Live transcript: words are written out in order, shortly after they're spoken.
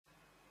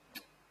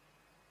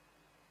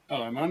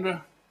Hello,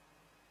 Mundra.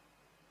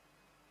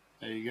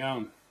 How you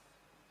going?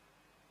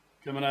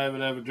 Coming over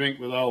to have a drink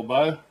with old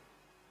Bo?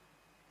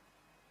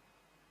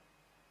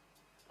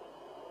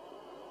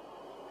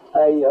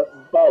 Hey,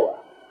 Boa,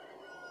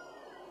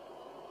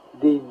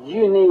 did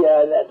you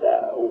hear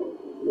that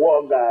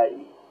one guy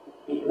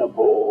eating the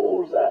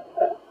balls at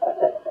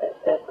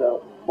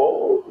the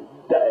ball?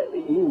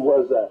 He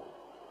was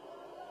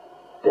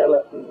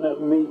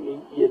telling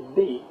me you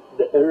did,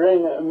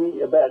 rang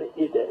me about it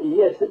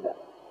yesterday.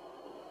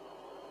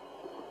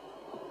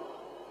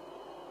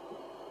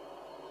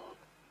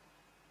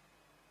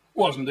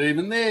 Wasn't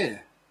even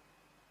there.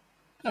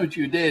 Don't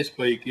you dare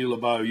speak ill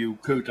of Bo, you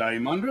coot,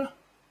 Mundra.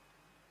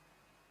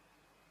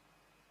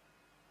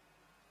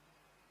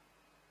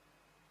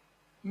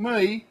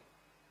 Me?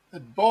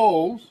 At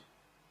balls?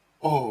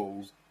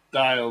 Balls,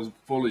 Dale's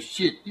full of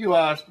shit. You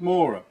asked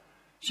Maura.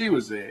 She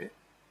was there.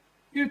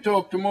 You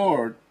talk to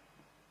Maura.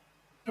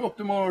 Talk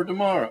to Maura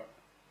tomorrow.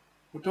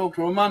 We'll talk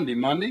to her Monday,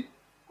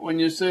 when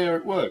you see her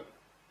at work.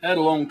 Had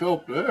a long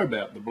talk to her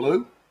about the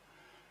blue.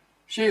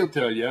 She'll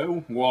tell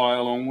you why,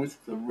 along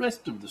with the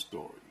rest of the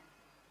story.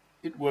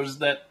 It was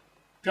that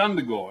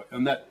Gundagai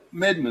and that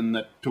Medman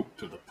that took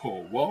to the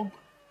poor wog.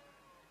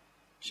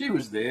 She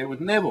was there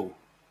with Neville.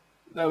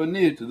 They were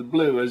near to the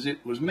blue as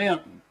it was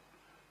mountain.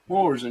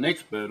 Maura's an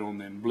expert on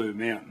them blue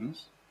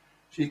mountains.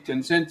 She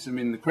can sense them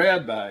in the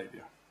crowd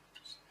behaviour.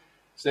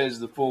 Says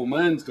the full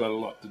moon's got a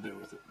lot to do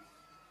with it.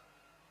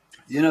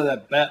 You know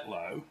that bat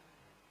Low?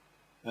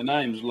 Her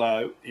name's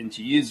Low and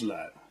she is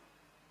Low.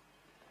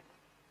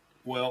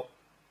 Well,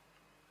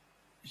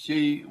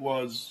 she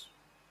was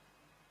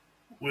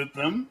with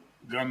them,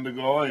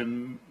 Gundagai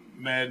and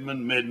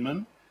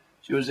Medman.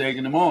 She was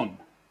egging them on.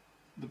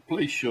 The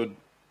police should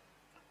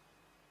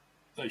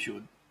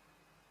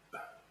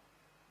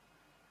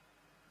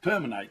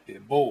terminate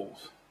their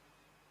balls.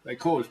 They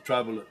caused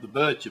trouble at the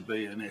Bircher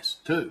B&S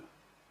too.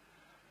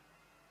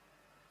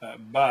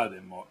 Bar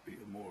them might be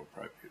a more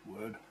appropriate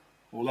word,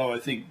 although I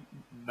think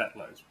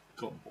Batlow's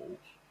got balls.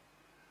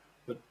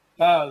 But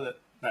bar that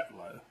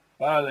Batlow,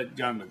 bar that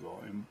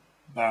Gundagai and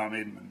bar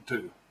Medman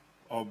too.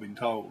 I've been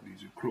told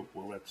he's a crook.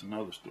 Well, that's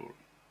another story.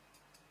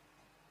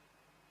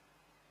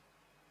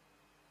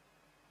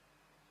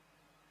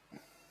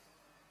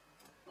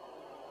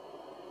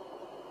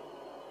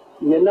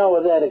 You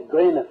know that a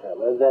granny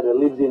fella that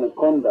lives in a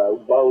condo,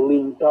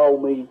 Bolin,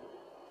 told me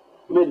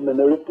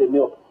Midman ripped him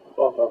off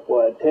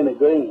for 10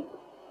 grand.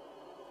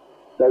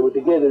 They were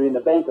together in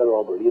a banker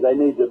robbery. They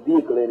needed a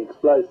vehicle and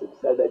explosives,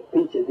 so they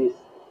picture this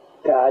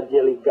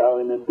Cargelligo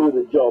in and do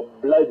the job,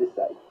 blow the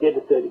safe, get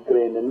a 30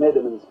 grand, and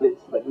Medman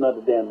splits, but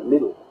not down the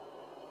middle.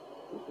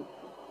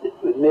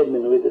 With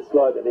Medman with a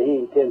sleight of the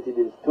hand counts it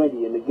as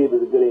 20 and the giver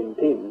the grand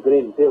 10.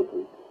 Grand fell for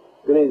it.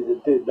 Grands are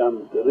too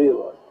dumb to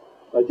realise.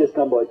 I just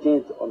come by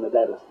chance on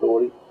that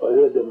story. I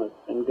heard them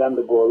and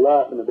Gundagai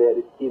laughing about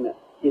it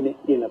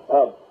in a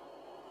pub,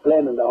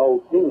 planning the whole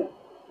thing.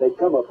 They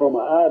come from a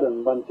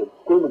ardent bunch of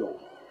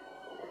criminals.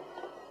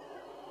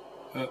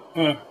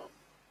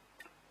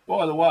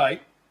 By the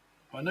way,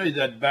 I need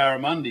that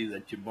barramundi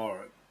that you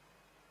borrowed.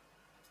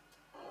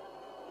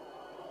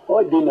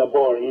 I didn't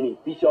borrow any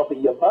fish off of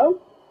your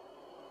boat.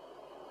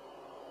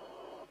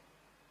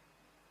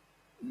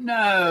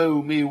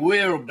 No, me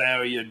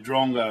wheelbarrow, you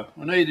drongo.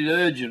 I need it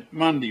urgent.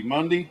 Monday.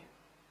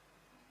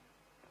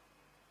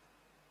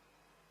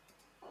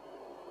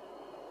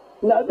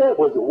 No, that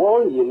was a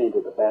warrior you lent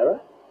to the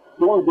barra.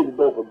 You want to get it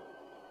off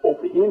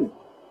of him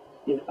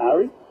in a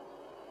hurry.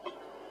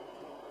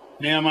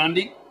 Now,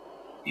 Monday,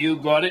 you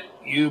got it.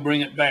 You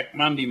bring it back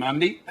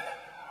Monday.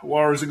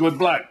 Warra's a good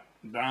bloke.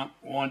 Don't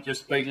want you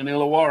speaking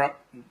ill of Warra.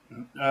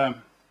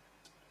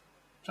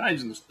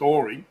 Changing the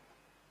story.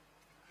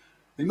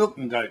 The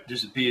milking goat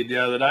disappeared the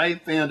other day.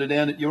 Found her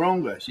down at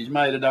Yeronga. She's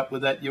made it up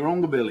with that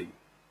Yeronga Billy.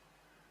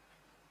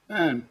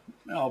 And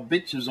old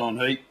bitch was on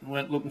heat and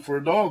went looking for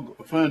a dog.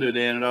 I found her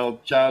down at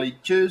old Charlie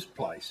Chew's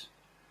place.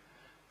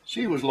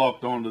 She was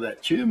locked onto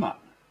that chew mutt.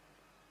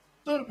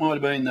 Thought it might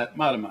have been that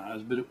mutt of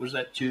Mars, but it was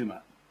that chew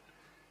mutt.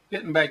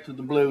 Getting back to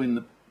the blue in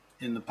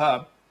the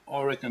pub,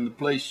 I reckon the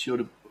police should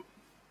have...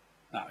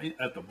 No,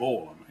 at the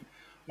ball, I mean.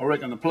 I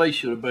reckon the police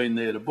should have been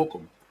there to book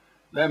them.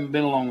 They haven't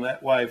been along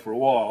that way for a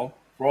while.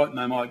 Frightened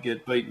they might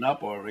get beaten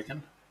up, I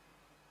reckon.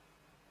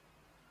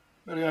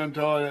 Better go and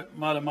tie that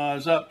mutt of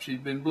Mars up. She's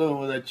been blueing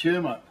with that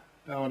chew mutt.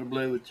 Don't want to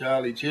blue with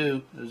Charlie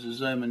Chew. As the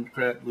Zeman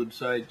crowd would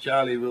say,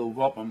 Charlie will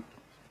vop 'em.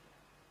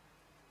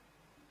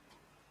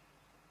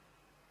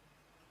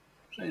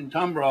 Seen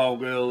Tumber old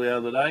girl the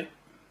other day.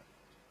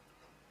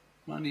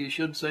 Monday you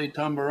should see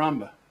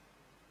Tumbarumba.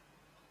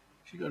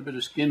 She got a bit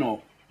of skin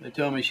off. They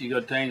tell me she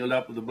got tangled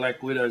up with the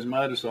Black Widow's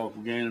motorcycle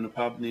again in a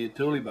pub near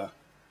Tooleybuck.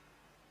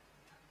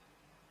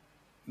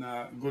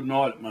 No, good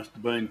night it must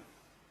have been.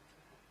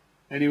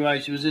 Anyway,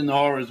 she was in the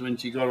horrors when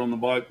she got on the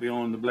bike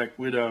behind the Black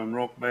Widow and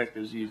rocked back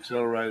as he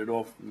accelerated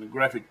off, and the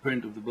graphic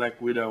print of the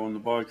Black Widow on the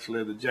bike's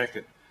leather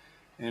jacket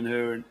and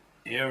her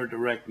inherent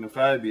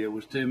arachnophobia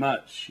was too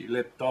much. She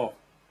leapt off.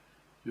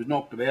 She was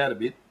knocked about a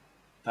bit.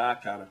 Tar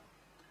cutter.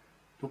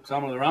 Took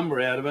some of the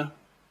rumber out of her.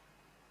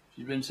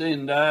 She's been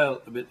seeing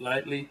Dale a bit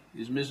lately.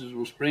 His missus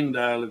will spring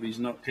Dale if he's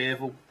not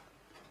careful.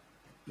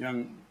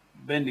 Young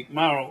Bendick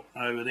Murrell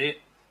over there,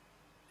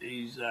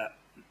 he's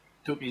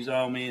took his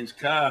old man's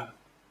car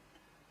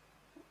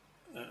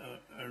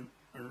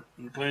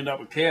and cleaned up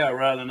a cow,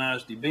 rather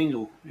nasty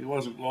bingle. He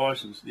wasn't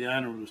licensed. The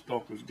owner of the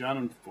stock was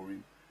gunning for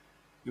him.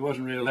 He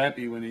wasn't real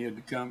happy when he had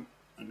to come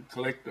and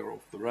collect her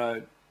off the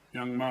road.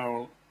 Young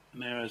Murrell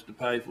now has to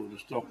pay for the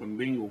stock and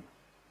bingle.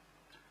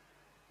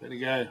 Better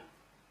go.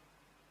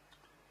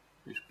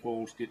 This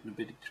Paul's getting a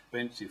bit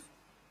expensive.